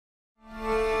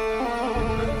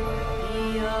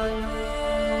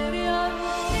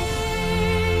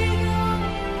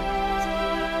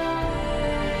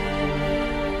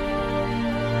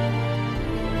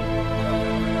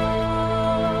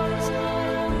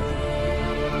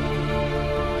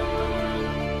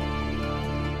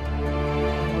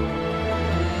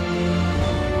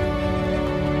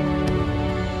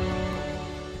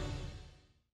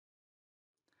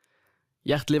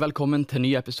Hjertelig velkommen til en ny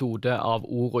episode av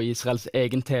Ord og Israels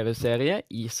egen TV-serie,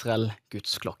 Israel,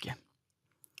 Guds klokke.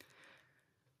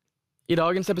 I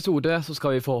dagens episode så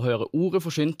skal vi få høre ordet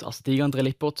forsynt av Stig André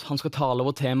Lippert. Han skal tale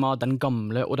over temaet Den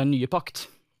gamle og den nye pakt.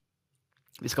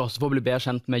 Vi skal også få bli bedre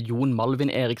kjent med Jon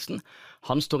Malvin Eriksen.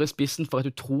 Han står i spissen for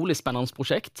et utrolig spennende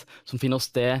prosjekt som finner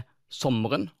sted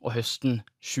sommeren og høsten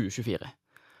 2024.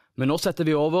 Men nå setter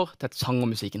vi over til et sang-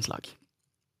 og musikkinnslag.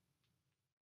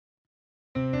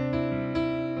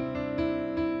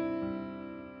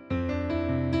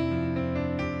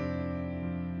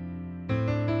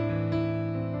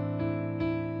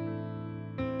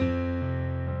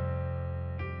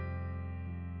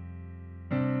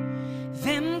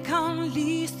 Hvem kan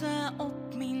lyse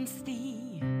opp min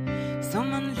sti som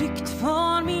en lykt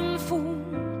for min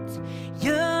fot,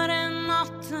 gjøre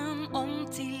natten om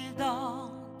til dag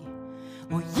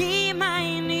og gi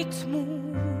meg nytt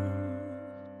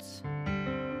mot.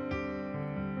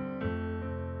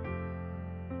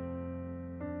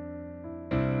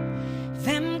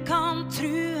 Hvem kan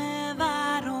true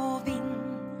vær og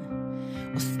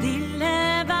vind og stille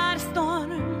hver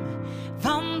storm,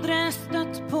 vandre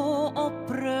støtt på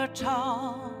opprørt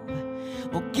hav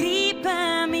og gripe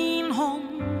min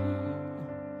hånd,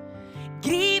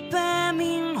 gripe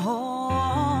min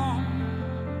hånd.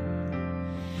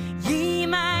 Gi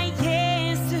meg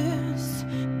Jesus,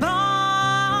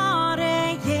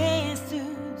 bare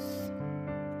Jesus,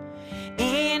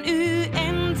 en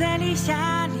uendelig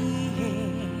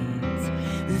kjærlighet,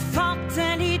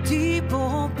 ufattelig dyp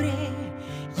og bred.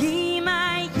 Gi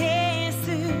meg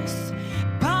Jesus,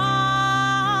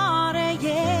 bare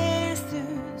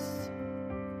Jesus,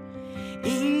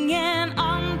 ingen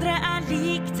andre er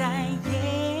lik deg,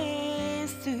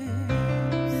 Jesus.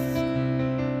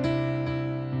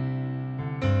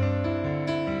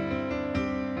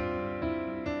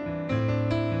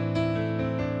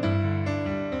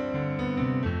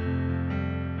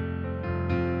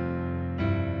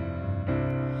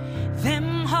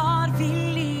 Hvem har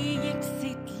villig gitt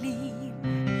sitt liv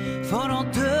for å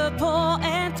dø på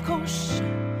et kors?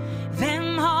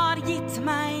 Hvem har gitt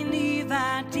meg ny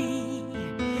verdi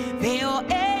ved å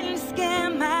elske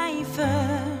meg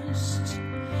først?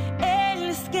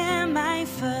 Elske meg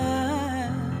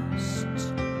først.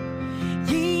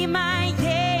 Gi meg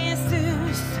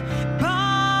Jesus,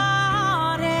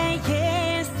 bare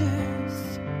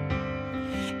Jesus,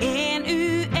 en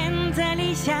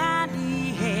uendelig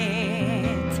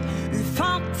kjærlighet,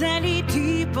 ufattelig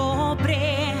dyp og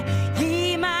bred.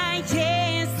 Gi meg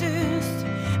Jesus,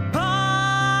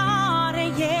 bare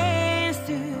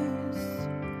Jesus,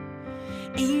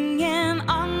 ingen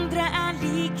andre er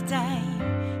lik deg,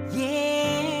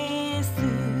 Jesus.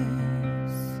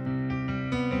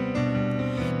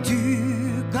 Du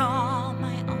ga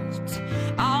meg alt,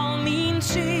 all min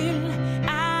skyld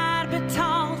er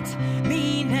betalt,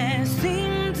 mine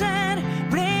synder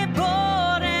ble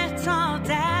båret av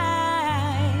deg.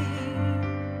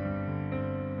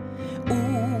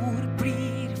 Ord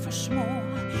blir for små,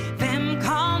 hvem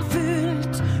kan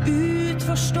fullt ut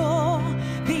forstå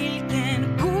hvilken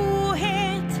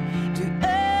godhet du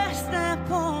øste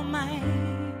på meg?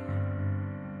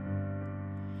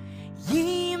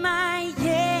 Gi meg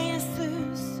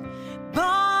Jesus,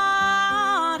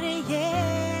 bare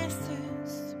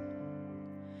Jesus,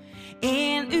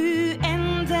 en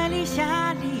uendelig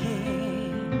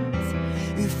kjærlighet,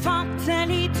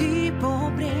 ufattelig dyp og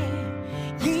bred.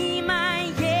 Gi meg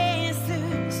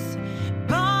Jesus,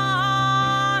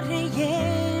 bare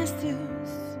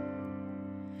Jesus,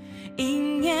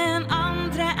 ingen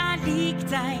andre er lik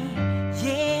deg,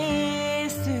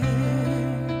 Jesus.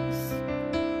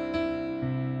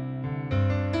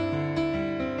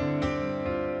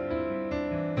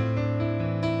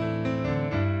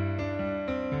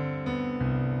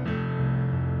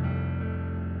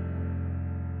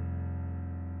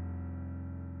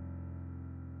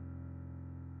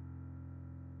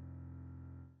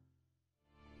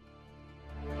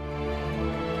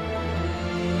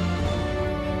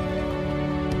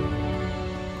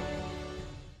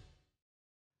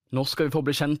 Nå skal vi få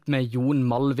bli kjent med Jon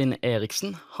Malvin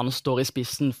Eriksen. Han står i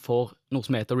spissen for noe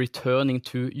som heter Returning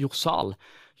to Jorsal.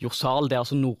 Jorsal, det er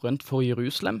altså norrønt for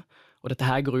Jerusalem, og dette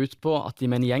her går ut på at de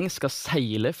med en gjeng skal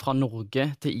seile fra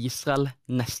Norge til Israel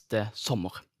neste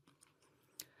sommer.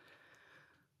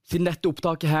 Siden dette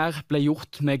opptaket her ble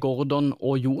gjort med Gordon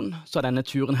og Jon, så er denne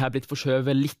turen her blitt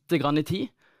forskjøvet litt grann i tid,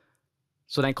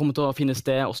 så den kommer til å finne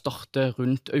sted og starte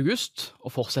rundt august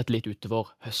og fortsette litt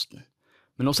utover høsten.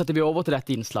 Men nå setter vi over til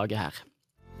dette innslaget her.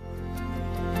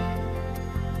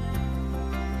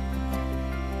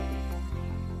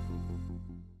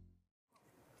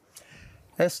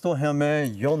 Jeg står her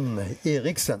med John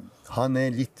Eriksen. Han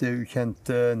litt ukjent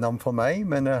navn for meg,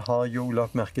 men jeg har jo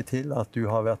lagt merke til at du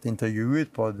har vært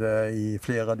intervjuet på det i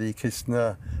flere av de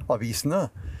kristne avisene.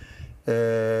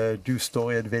 Du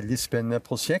står i et veldig spennende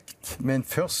prosjekt, men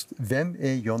først, hvem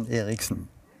John Eriksen?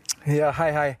 Ja,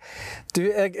 hei. Du,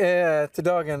 jeg til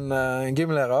dagen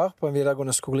gymlærer på en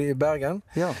videregående skole i Bergen.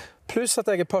 Ja. Pluss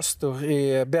at jeg pastor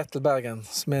i Betel Bergen,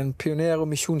 som en pioner- og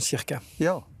misjonskirke.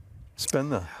 Ja,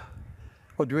 spennende.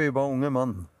 Og du jo bare unge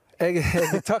mann.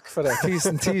 Takk for det.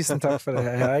 Tusen takk for det.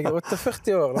 Ja, jeg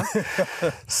 48 år da.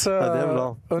 Så, ja, det bra.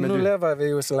 Og nå lever vi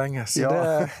jo så lenge, så ja.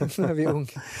 Nå vi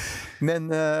unge. Men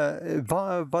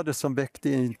hva var det som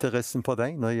vekte interessen på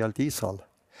deg når det gjaldt Israel?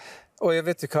 Og jeg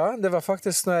vet du hva? Det var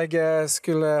faktisk når jeg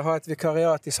skulle ha et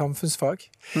vikariat i samfunnsfag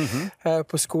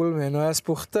på skolen min, og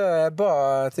jeg ba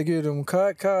til Gud om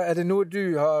hva det noe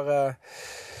du har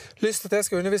lyst til at jeg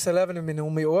skal undervise elevene mine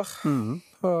om i år.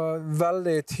 Og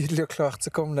veldig tydelig og klart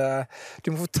så kom det, du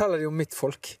må fortelle dem om mitt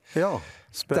folk. Ja,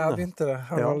 spennende. Der begynte det,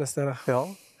 av alle steder. Ja,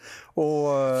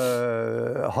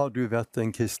 og har du vært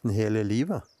en kristen hele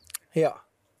livet? Ja,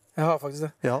 jeg har faktisk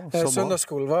det. Ja,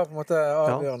 søndagsskolen var på en måte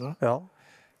avgjørende. Ja.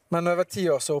 Men når jeg var 10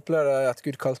 år så opplevde jeg at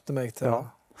Gud kalte meg til å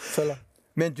følge.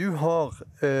 Men du har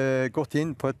gått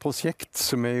inn på et prosjekt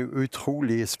som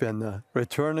utrolig spennende.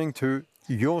 Returning to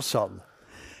Yorsal.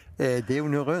 Det jo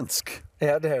norrønsk.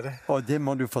 Ja, det det. Og det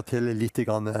må du fortelle litt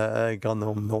grann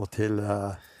om nå til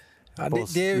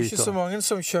det jo ikke så mange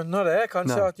som skjønner det.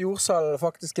 Kanskje at Yorsal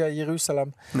faktisk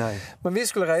Jerusalem. Nei. Men vi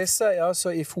skulle reise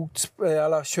altså, i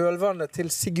kjølvannet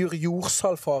til Sigurd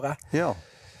Jorsalfare. Ja.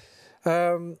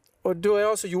 Og da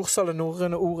altså Yorsal det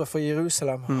norrøne ordet for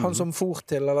Jerusalem. Han som for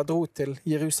til, eller dro til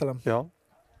Jerusalem. Ja.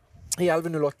 I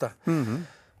 1108.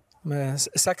 Med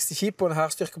 60 skip og en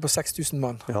hærstyrke på 6000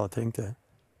 mann. Ja, tenkte jeg.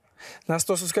 Neste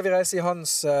år så skal vi reise i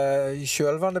hans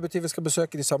kjølvann. Det betyr vi skal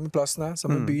besøke de samme plassene,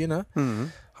 samme byene.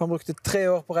 Han brukte 3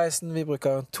 år på reisen, vi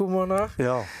bruker 2 måneder.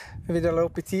 Ja. Vi deler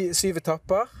opp i 7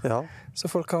 etapper,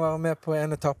 så folk kan være med på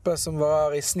en etappe som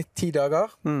var i snitt 10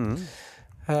 dager.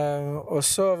 Og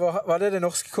så var det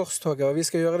norske korstoget, og vi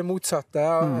skal gjøre det motsatte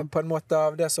på en måte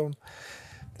av det som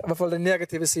i hvert fall den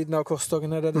negative siden av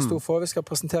korstogene, det stod for. Vi skal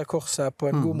presentere korset på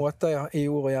en god måte i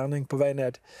ord og gjerning på vei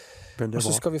ned. Og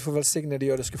så skal vi få velsigne de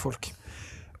jødiske folk.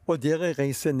 Og dere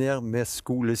reiser ned med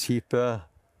skoleskipet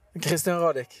Kristian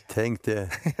Radich. Tenk det.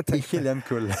 Ikke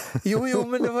Lemkull. Jo,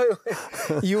 men det var jo...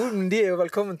 Jo, men de jo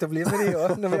velkommen til å bli med de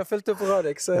også. Når vi har følt opp på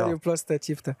Radich, så det jo plass til et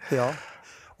skifte. Ja.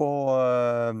 Og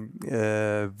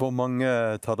hvor mange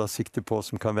tar dere sikte på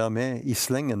som kan være med i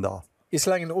slengen da? I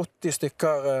slengen 80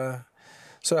 stykker.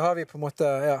 Så har vi på en måte,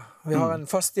 vi har en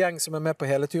fast gjeng som med på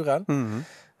hele turen.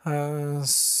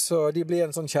 Så de blir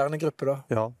en sånn kjernegruppe da.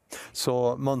 Ja,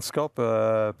 så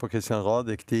mannskapet på Kristian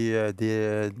Radich,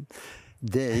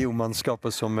 det jo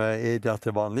mannskapet som der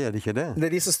til vanlig, det ikke det?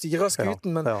 Det de som styrer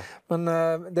skuten, men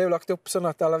det jo lagt opp sånn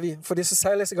at for de som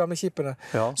seiler disse gamle skipene,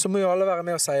 så må jo alle være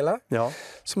med å seile.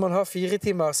 Så man har 4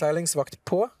 timer seilingsvakt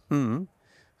på,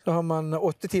 så har man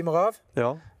 8 timer av,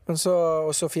 men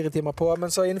og så 4 timer på,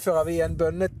 men så innfører vi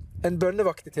en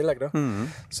bønnevakt i tillegg da.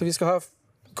 Så vi skal ha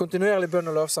kontinuerlig bønn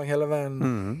og lovsang hele veien.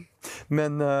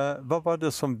 Men hva var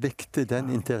det som vekte den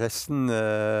interessen?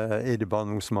 Det bare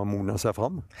noe som har monet seg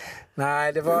fram?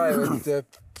 Nei, det var jo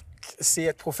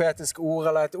et profetisk ord,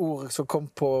 eller et ord som kom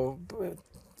på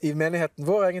i menigheten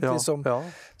vår egentlig,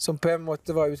 som på en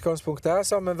måte var utgangspunktet.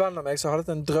 Sammen med en venn av meg så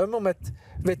hadde jeg en drøm om et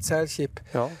hvitt seilskip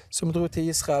som dro til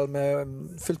Israel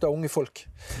fylt av unge folk.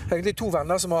 Egentlig 2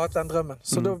 venner som har hatt den drømmen.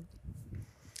 Så da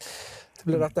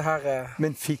ble dette her...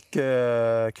 Men fikk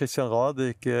Kristian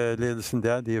Radich ledelsen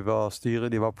der, de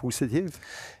var positiv?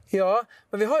 Ja,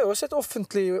 men vi har jo også et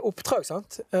offentlig oppdrag,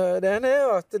 sant? Det ene jo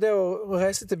at det å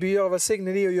reise til byer og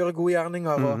velsigne de og gjøre gode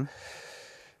gjerninger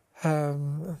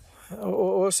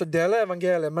og også dele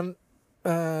evangeliet, men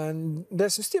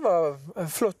det synes de var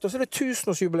flott. Og så det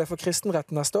 1000-årsjubileet for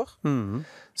kristenretten neste år.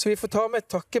 Så vi får ta med et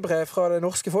takkebrev fra det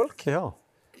norske folk. Ja.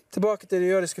 Tilbake til de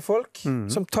jødiske folk,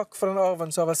 som takk for den arven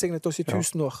som har velsignet oss i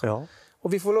 1000 år. Og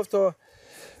vi får lov til å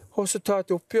også ta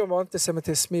et oppgjør med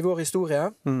antisemitisme i vår historie.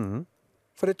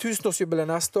 For det 1000-årsjubileet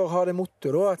neste år har det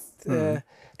motto da, at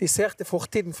de ser til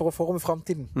fortiden for å forme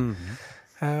fremtiden.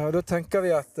 Og da tenker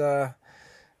vi at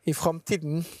i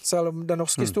fremtiden, selv om den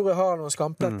norske historie har noen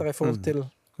skampletter i forhold til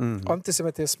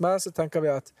antisemitisme, så tenker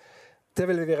vi at det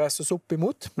vil vi reise oss opp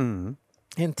imot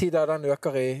i en tid der den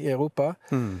øker i Europa.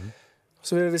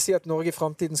 Så vil vi si at Norge i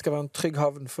fremtiden skal være en trygg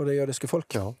havn for det jødiske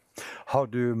folk. Ja. Har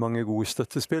du mange gode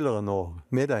støttespillere nå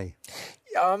med deg?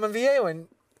 Ja, men vi jo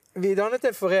vi dannet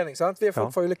en forening, sant? Vi folk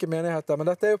fra ulike menigheter, men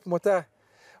dette jo på en måte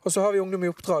Og så har vi ungdom i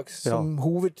oppdrag som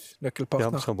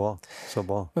hovednøkkelpartner. Ja, så bra, så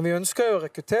bra. Men vi ønsker jo å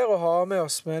rekruttere og ha med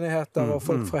oss menigheter og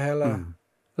folk fra hele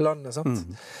landet, sant?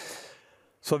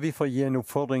 Så vi får gi en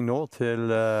oppfordring nå til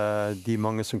de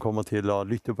mange som kommer til å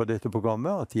lytte på dette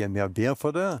programmet, at de er med og ber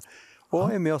for det,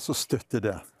 og er med oss og støtter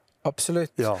det.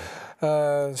 Absolutt. Ja.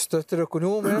 Støtter det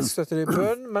økonomisk, støtter det i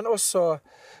bønn, men også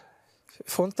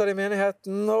fronter det i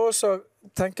menigheten, og også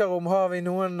tenker om har vi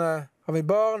noen, har vi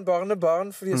barn, barnebarn,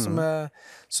 for de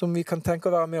som vi kan tenke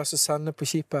å være med oss og sende på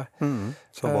skipet.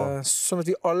 Sånn at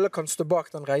vi alle kan stå bak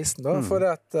den reisen, da, for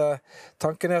det at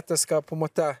tanken er at det skal på en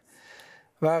måte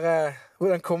være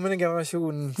den kommende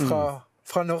generasjonen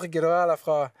fra Norge, da, eller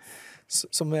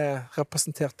som er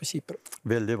representert på skipet.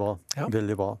 Veldig bra,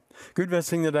 veldig bra. Gud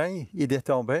velsigne deg i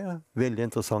dette arbeidet. Veldig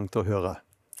interessant å høre.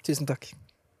 Tusen takk.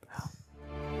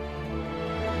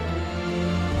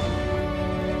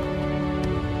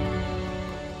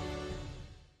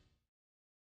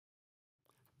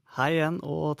 Hei igjen,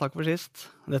 og takk for sist.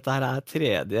 Dette her er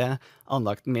tredje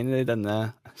andakten min i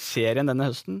denne serien denne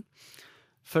høsten.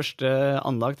 Første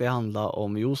andakt det handlet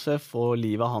om Josef og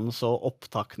livet hans og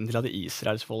opptakten til at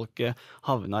Israelsfolket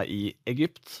havna i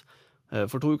Egypt.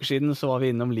 For 2 uker siden så var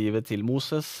vi innom livet til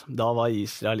Moses. Da var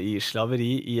Israel i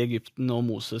slaveri i Egypten, og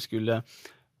Moses skulle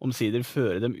omsider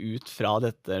føre dem ut fra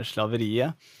dette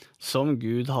slaveriet, som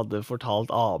Gud hadde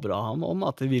fortalt Abraham om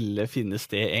at det ville finne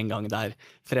sted en gang der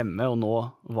fremme, og nå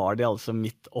var de altså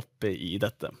midt oppe i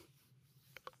dette.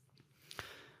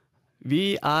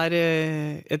 Vi er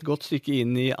et godt stykke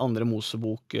inn i andre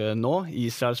Mosebok nå.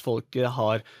 Israelsfolket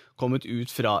har kommet ut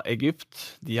fra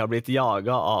Egypt. De har blitt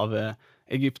jaget av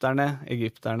egypterne.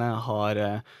 Egypterne har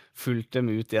fulgt dem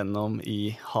ut gjennom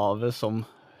i havet som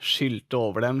skylte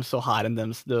over dem, så hæren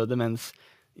deres døde, mens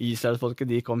Israelsfolket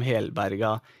de kom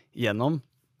helberga gjennom.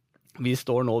 Vi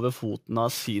står nå ved foten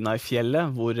av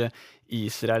Sinai-fjellet, hvor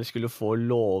Israel skulle få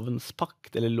lovens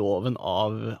pakt, eller loven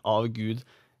av Gud,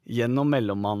 gjennom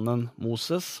mellommannen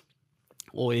Moses.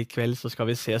 Og i kveld så skal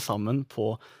vi se sammen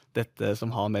på dette som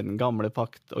har med den gamle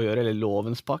pakt å gjøre, eller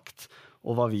lovens pakt,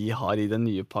 og hva vi har i den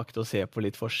nye pakt, og se på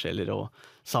litt forskjeller og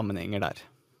sammenhenger der.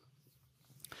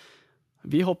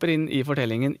 Vi hopper inn i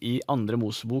fortellingen i andre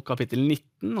Mosebok, kapittel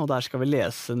 19, og der skal vi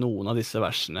lese noen av disse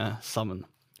versene sammen.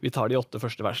 Vi tar de 8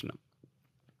 første versene.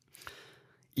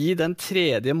 I den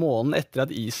 3. måneden etter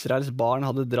at Israels barn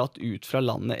hadde dratt ut fra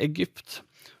landet Egypt,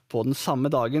 på den samme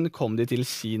dagen kom de til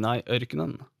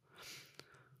Sinai-ørkenen.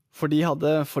 For de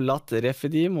hadde forlatt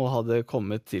Refidim og hadde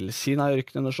kommet til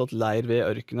Sinai-ørkenen og slått leir ved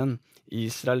ørkenen.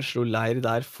 Israel slo leir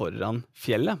der foran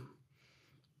fjellet.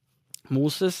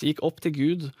 Moses gikk opp til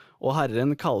Gud, og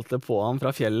Herren kalte på ham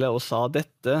fra fjellet og sa,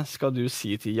 «Dette skal du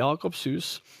si til Jakobs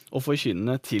hus og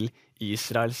forkynne til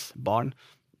Israels barn.»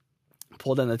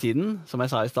 På denne tiden, som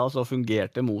jeg sa i stad, så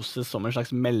fungerte Moses som en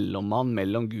slags mellommann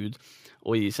mellom Gud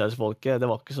og Israelsfolket. Det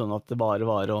var ikke sånn at det bare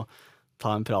var å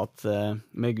ta en prat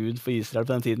med Gud for Israel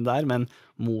på den tiden der, men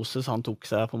Moses han tok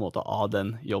seg på en måte av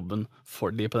den jobben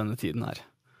for de på denne tiden her.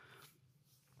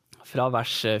 Fra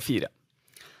vers 4.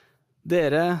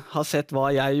 Dere har sett hva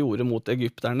jeg gjorde mot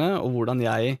egypterne, og hvordan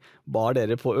jeg bar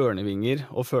dere på ørnevinger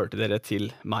og førte dere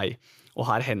til meg. Og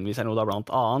her henviser jeg nå da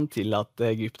blant annet til at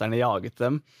egypterne jaget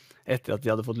dem etter at de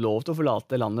hadde fått lov til å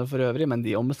forlate landet for øvrig, men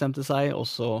de ombestemte seg, og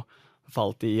så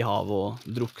falt de i havet og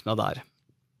drukna der.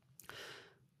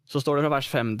 Så står det fra vers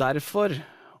 5, «Derfor,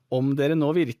 om dere nå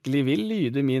virkelig vil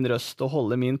lyde min røst og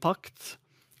holde min pakt,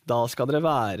 da skal dere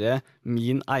være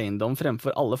min eiendom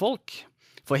fremfor alle folk,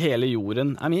 for hele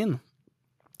jorden er min.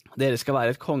 Dere skal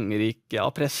være et kongerike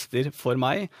av prester for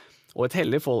meg, og et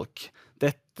hellig folk.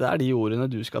 Dette er de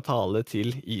ordene du skal tale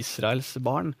til Israels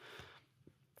barn.»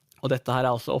 Og dette her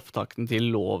er altså opptakten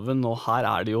til loven, og her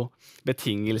er det jo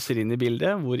betingelser inn i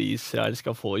bildet, hvor Israel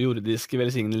skal få jordiske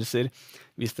velsignelser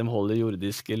hvis de holder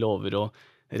jordiske lover og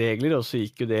regler, og så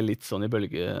gikk jo det litt sånn i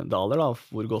bølgedaler da,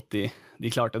 hvor godt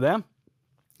de klarte det.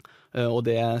 Og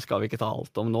det skal vi ikke ta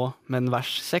alt om nå, men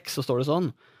vers 6 så står det sånn,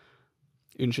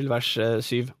 vers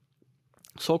 7.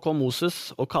 Så kom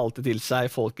Moses og kalte til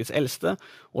seg folkets eldste,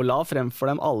 og la frem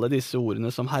for dem alle disse ordene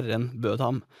som Herren bød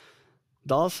ham.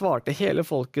 Da svarte hele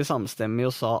folket samstemmig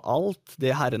og sa, alt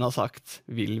det Herren har sagt,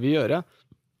 vil vi gjøre.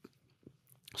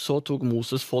 Så tok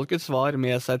Moses folkets svar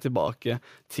med seg tilbake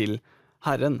til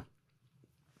Herren.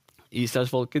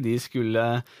 Israelsfolket de skulle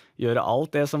gjøre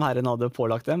alt det som Herren hadde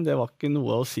pålagt dem. Det var ikke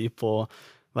noe å si på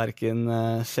hverken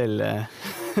selv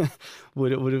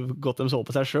hvor godt de så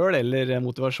på seg selv, eller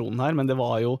motivasjonen her, men det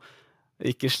var jo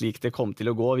ikke slik det kom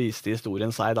til å gå, viste historien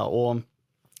seg da. Og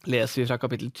leser vi fra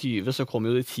kapittel 20, så kommer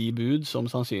jo de 10 bud, som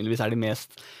sannsynligvis er de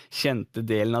mest kjente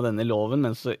delen av denne loven,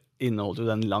 men så inneholder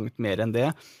jo den langt mer enn det.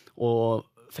 Og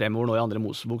fremover nå i andre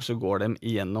Mosebok, så går de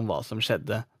igjennom hva som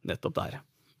skjedde nettopp der.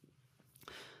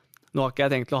 Nå har ikke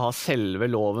jeg tenkt å ha selve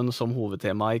loven som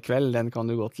hovedtema i kveld, den kan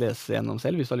du godt lese gjennom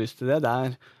selv hvis du har lyst til det,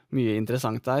 det mye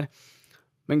interessant der.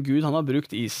 Men Gud han har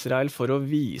brukt Israel for å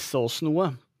vise oss noe.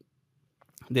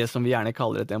 Det som vi gjerne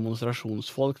kaller et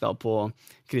demonstrasjonsfolk da, på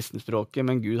kristenspråket,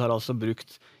 men Gud har altså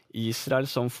brukt Israel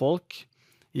som folk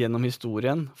gjennom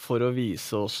historien for å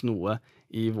vise oss noe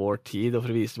i vår tid, og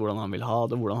for å vise hvordan han vil ha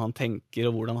det, hvordan han tenker,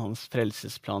 og hvordan hans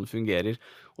frelsesplan fungerer.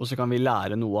 Og så kan vi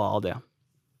lære noe av det.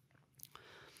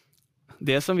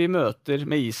 Det som vi møter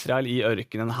med Israel i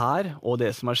ørkenen her, og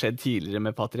det som har skjedd tidligere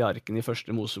med patriarken i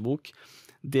første Mosebok,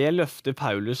 det løfter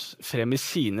Paulus frem i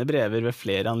sine brever ved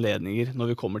flere anledninger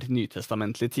når vi kommer til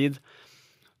nytestamentlig tid.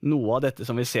 Noe av dette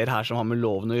som vi ser her som har med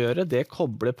loven å gjøre, det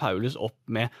kobler Paulus opp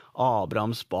med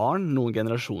Abrahams barn noen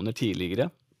generasjoner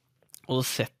tidligere, og så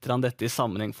setter han dette i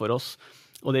sammenheng for oss.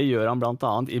 Og det gjør han blant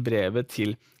annet i brevet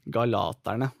til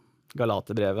Galaterne,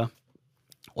 Galaterbrevet.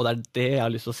 Og det det jeg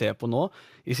har lyst til å se på nå,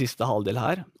 i siste halvdel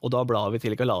her, og da blar vi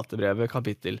til Galaterbrevet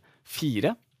kapittel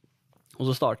 4, og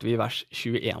så starter vi i vers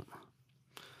 21.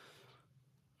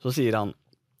 Så sier han,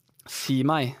 «Si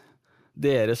meg,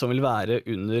 dere som vil være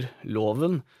under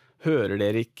loven, hører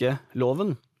dere ikke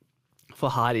loven?»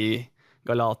 For her i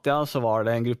Galatia så var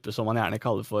det en gruppe som man gjerne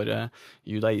kaller for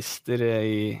judaister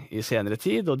i senere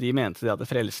tid, og de mente det at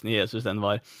frelsen i Jesus den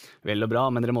var vel og bra,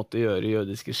 men dere måtte gjøre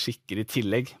jødiske skikker i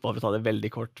tillegg. Bare for å ta det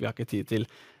veldig kort, vi har ikke tid til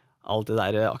alt det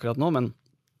der akkurat nå, men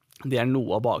det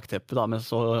noe av bakteppet da, men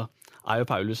så jo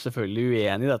Paulus selvfølgelig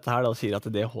uenig i dette her da, og sier at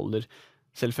det holder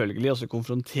selvfølgelig, og så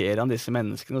konfronterer han disse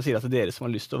menneskene og sier at det dere som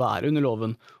har lyst til å være under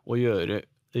loven og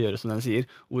gjøre som den sier,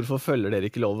 hvorfor følger dere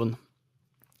ikke loven?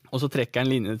 Og så trekker han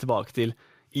linjene tilbake til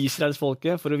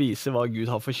Israelsfolket for å vise hva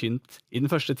Gud har forkynt i den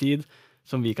første tid,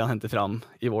 som vi kan hente fram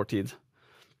i vår tid.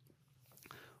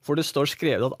 For det står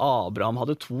skrevet at Abraham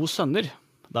hadde 2 sønner,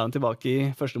 da han tilbake i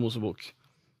første Mosebok.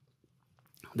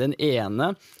 Den ene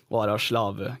var av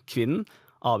slavekvinnen.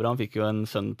 Abraham fikk jo en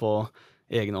sønn på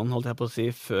egen hånd, holdt jeg på å si,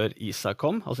 før Isak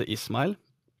kom, altså Ismael.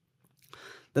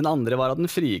 Den andre var av den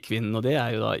frie kvinnen, og det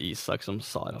jo da Isak som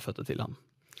Sara fødte til ham.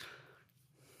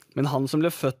 Men han som ble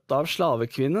født av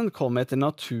slavekvinnen kom etter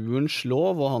naturens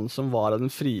lov, og han som var av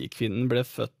den frie kvinnen ble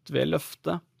født ved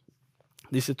løfte.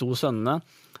 Disse 2 sønnene,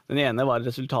 den ene var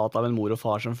resultat av en mor og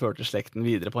far som førte slekten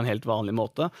videre på en helt vanlig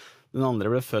måte. Den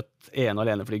andre ble født ene og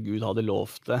alene fordi Gud hadde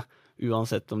lovt det.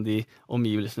 Uansett om de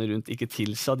omgivelsene rundt ikke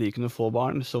tilsa de kunne få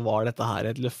barn, så var dette her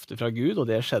et løfte fra Gud,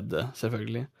 og det skjedde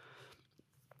selvfølgelig.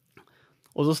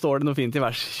 Og så står det noe fint i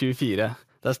vers 24.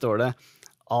 Der står det,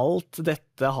 alt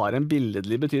dette har en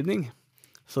billedlig betydning.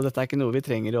 Så dette ikke noe vi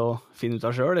trenger å finne ut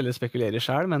av selv, eller spekulere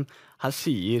selv, men her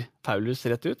sier Paulus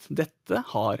rett ut, dette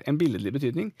har en billedlig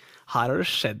betydning. Her har det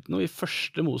skjedd noe i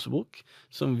første Mosebok,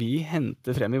 som vi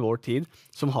henter frem i vår tid,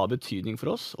 som har betydning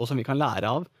for oss, og som vi kan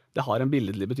lære av. Det har en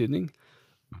billedlig betydning.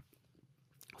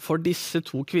 For disse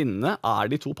 2 kvinnene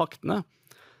de 2 paktene.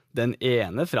 Den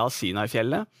ene fra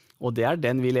Sinai-fjellet, og det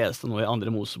den vi leste nå i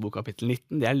andre Mosebok kapittel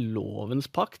 19, det lovens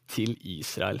pakt til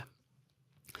Israel.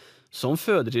 Som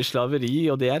føder til slaveri,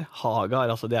 og det Hagar,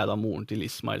 altså det da moren til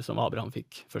Ismael som Abraham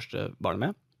fikk første barn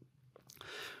med.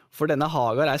 For denne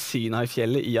Hagar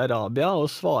Sinai-fjellet i Arabia,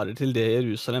 og svarer til det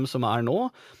Jerusalem som nå,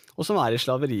 og som i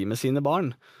slaveri med sine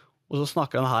barn. Og så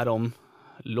snakker han her om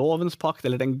lovens pakt,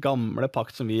 eller den gamle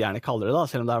pakt som vi gjerne kaller det da,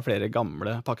 selv om det flere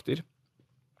gamle pakter.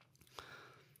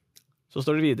 Så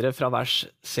står det videre fra vers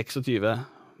 26,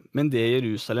 men det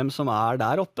Jerusalem som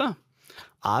der oppe,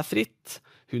 fritt,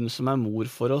 hun som mor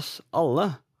for oss alle.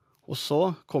 Og så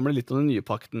kommer det litt om den nye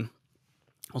pakten.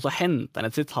 Og så henter han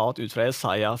et sitat ut fra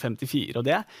Jesaja 54, og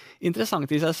det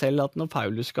interessant i seg selv at når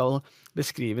Paulus skal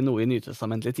beskrive noe i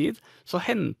nytestamentlig tid, så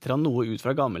henter han noe ut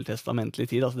fra gammeltestamentlig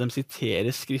tid, altså de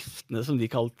siterer skriftene som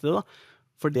de kalte det da,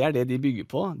 for det det de bygger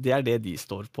på, det det de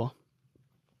står på.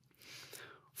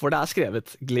 For det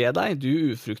skrevet, gled deg,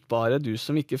 du ufruktbare, du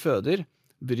som ikke føder,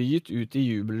 bryt ut i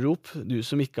jubelrop, du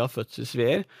som ikke har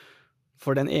fødselsveer,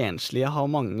 for den enslige har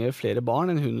mange flere barn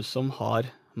enn hun som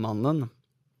har mannen.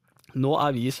 Nå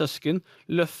vi søsken,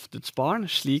 løftets barn,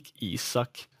 slik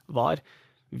Isak var.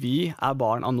 Vi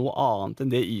barn av noe annet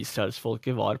enn det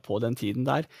Israelsfolket var på den tiden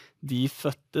der. De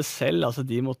fødte selv, altså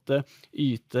de måtte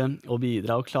yte og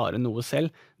bidra og klare noe selv.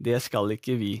 Det skal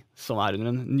ikke vi som under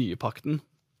den nye pakten.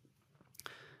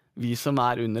 Vi som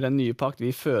under den nye pakt,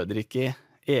 vi føder ikke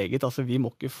eget, altså vi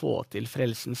må ikke få til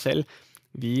frelsen selv.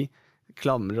 Vi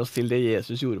klamrer oss til det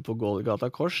Jesus gjorde på Golgata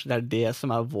kors. Det det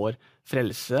som vår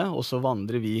frelse, og så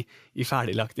vandrer vi i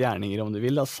ferdiglagte gjerninger, om du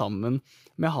vil, da, sammen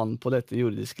med han på dette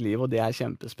jordiske livet, og det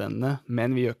kjempespennende.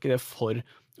 Men vi gjør ikke det for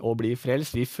og bli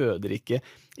frelst. Vi føder ikke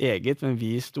eget, men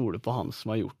vi stoler på han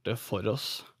som har gjort det for oss.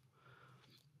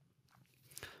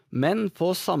 Men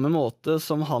på samme måte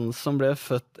som han som ble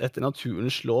født etter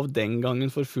naturens lov den gangen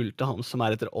forfulgte han som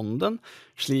etter ånden,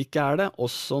 slik det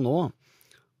også nå.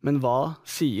 Men hva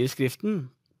sier Skriften?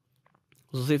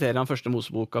 Og så siterer han 1.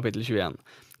 Mosebok kapittel 21.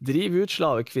 Driv ut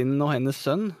slavekvinnen og hennes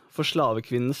sønn, for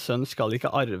slavekvinnens sønn skal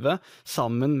ikke arve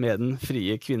sammen med den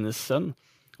frie kvinnes sønn.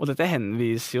 Og dette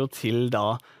henviser jo til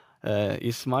da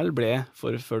Ismael ble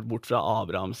forført bort fra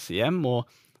Abrahams hjem, og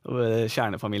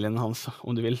kjernefamilien hans,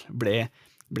 om du vil, ble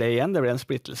igjen. Det ble en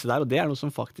splittelse der, og det noe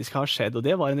som faktisk har skjedd, og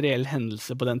det var en reell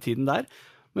hendelse på den tiden der.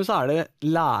 Men så det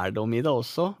lærdom i det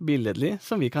også, billedlig,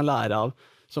 som vi kan lære av,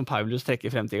 som Paulus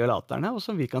trekker frem til galaterne, og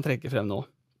som vi kan trekke frem nå.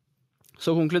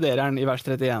 Så konkluderer han i vers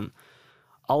 31.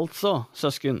 Altså,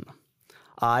 søsken,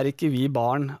 ikke vi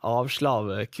barn av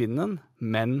slavekvinnen,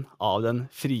 men av den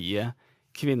frie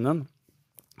kvinnen.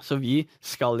 Så vi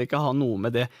skal ikke ha noe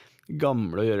med det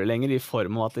gamle å gjøre lenger, i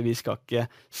form av at vi skal ikke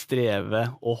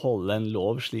streve og holde en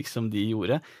lov slik som de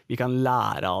gjorde. Vi kan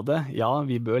lære av det, ja,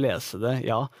 vi bør lese det,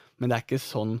 ja, men det ikke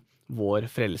sånn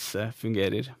vår frelse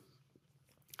fungerer.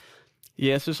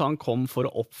 Jesus han kom for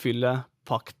å oppfylle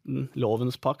pakten,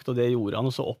 lovens pakt, og det gjorde han,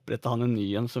 og så opprettet han en ny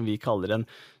en som vi kaller en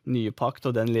nye pakt,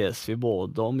 og den leser vi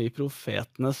både om i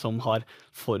profetene som har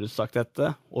forutsagt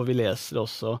dette, og vi leser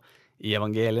også i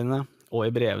evangeliene og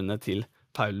i brevene til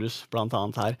Paulus, blant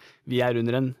annet her. Vi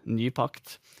under en ny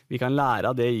pakt. Vi kan lære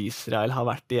av det Israel har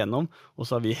vært igjennom, og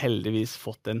så har vi heldigvis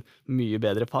fått en mye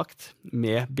bedre pakt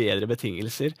med bedre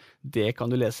betingelser. Det kan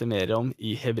du lese mer om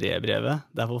i Hebreerbrevet,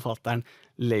 der forfatteren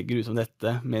legger ut om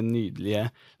dette med nydelige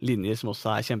linjer som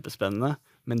også kjempespennende,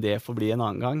 men det får bli en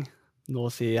annen gang. Nå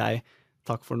sier jeg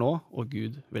takk for nå, og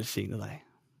Gud velsigne deg.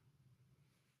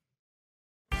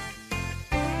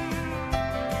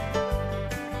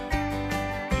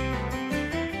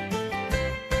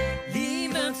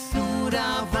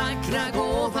 Vackra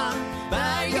gåva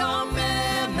bär jag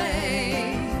med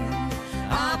mig,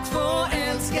 att få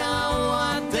älska och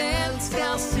att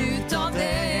älskas utav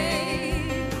dig.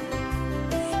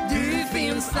 Du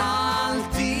finns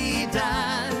alltid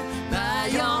där när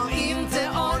jag inte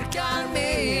orkar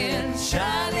mer.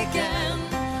 Kärleken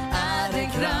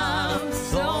en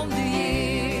kraft som du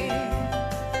ger.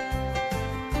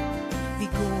 Vi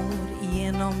går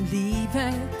igenom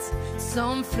livet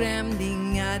som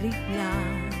främlingar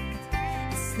ibland,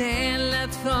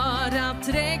 istället för att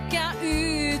räcka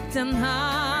ut en hand.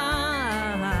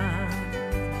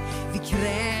 Vi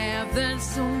kräver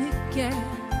så mycket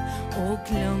och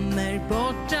glömmer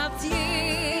bort att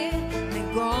ge,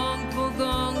 men gång på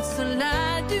gång så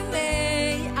lär du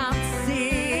mig att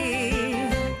se.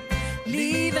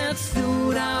 Livets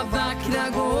stora vackra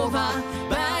gåva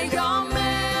bär jag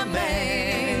med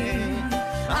mig,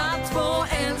 att få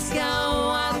älska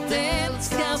och att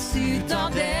älskas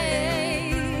utav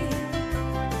dig.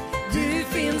 Du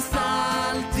finns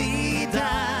alltid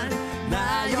där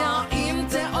när jag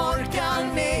inte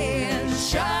orkar mer.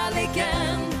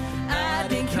 Kärleken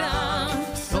din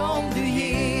kraft som du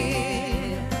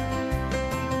ger.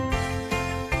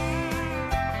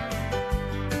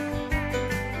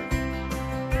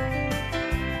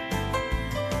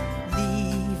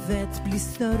 Livet blir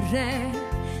större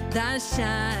där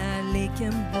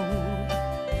kärleken bor.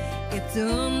 Ett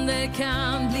under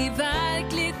kan bli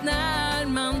verkligt när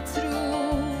man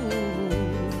tror.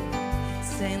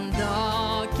 Sen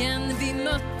dagen vi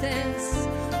möttes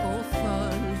och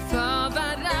föll för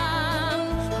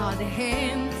varann, har det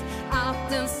hänt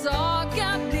att en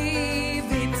saga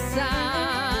blivit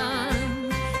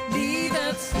sann.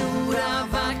 Livets stora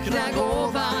vackra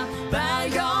gåva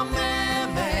bär jag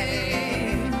med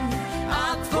mig,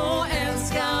 att få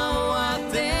älska och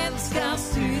att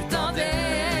älskas utav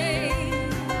dig.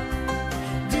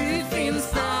 Du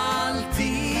finns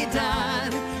alltid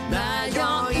där när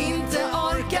jag inte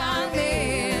orkar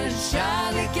mer.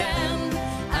 Kärleken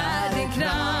en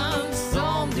kraft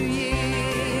som du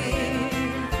ger.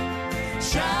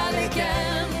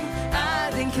 Kärleken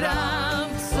en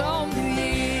kraft som du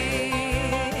ger.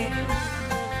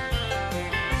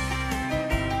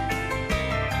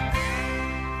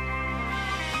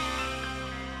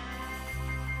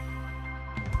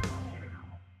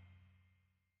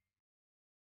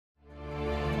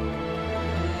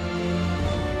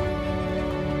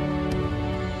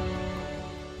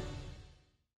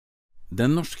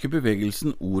 Den norske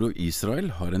bevegelsen Ord og Israel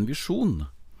har en visjon.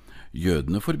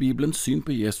 Jødene får Bibelens syn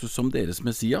på Jesus som deres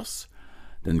Messias.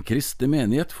 Den kristne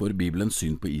menighet får Bibelens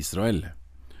syn på Israel.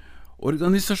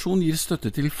 Organisasjonen gir støtte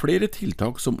til flere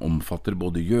tiltak som omfatter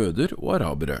både jøder og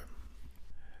arabere.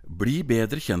 Bli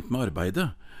bedre kjent med arbeidet.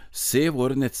 Se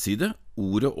vår nettside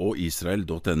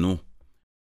ordeogisrael.no.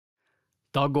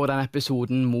 Da går den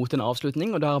episoden mot en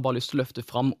avslutning, og da har jeg bare lyst til å løfte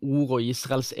fram Ord og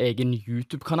Israels egen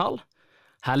YouTube-kanal.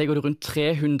 Her ligger det rundt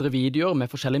 300 videoer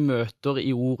med forskjellige møter i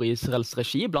Ord og Israels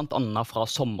regi, blant annet fra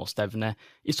sommerstevne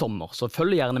i sommer. Så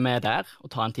følg gjerne med der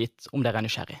og ta en titt om dere er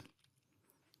nysgjerrig.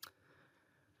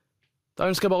 Da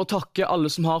ønsker jeg bare å takke alle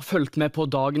som har fulgt med på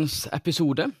dagens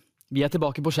episode. Vi er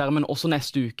tilbake på skjermen også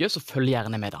neste uke, så følg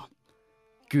gjerne med da.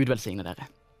 Gud velsigne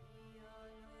dere.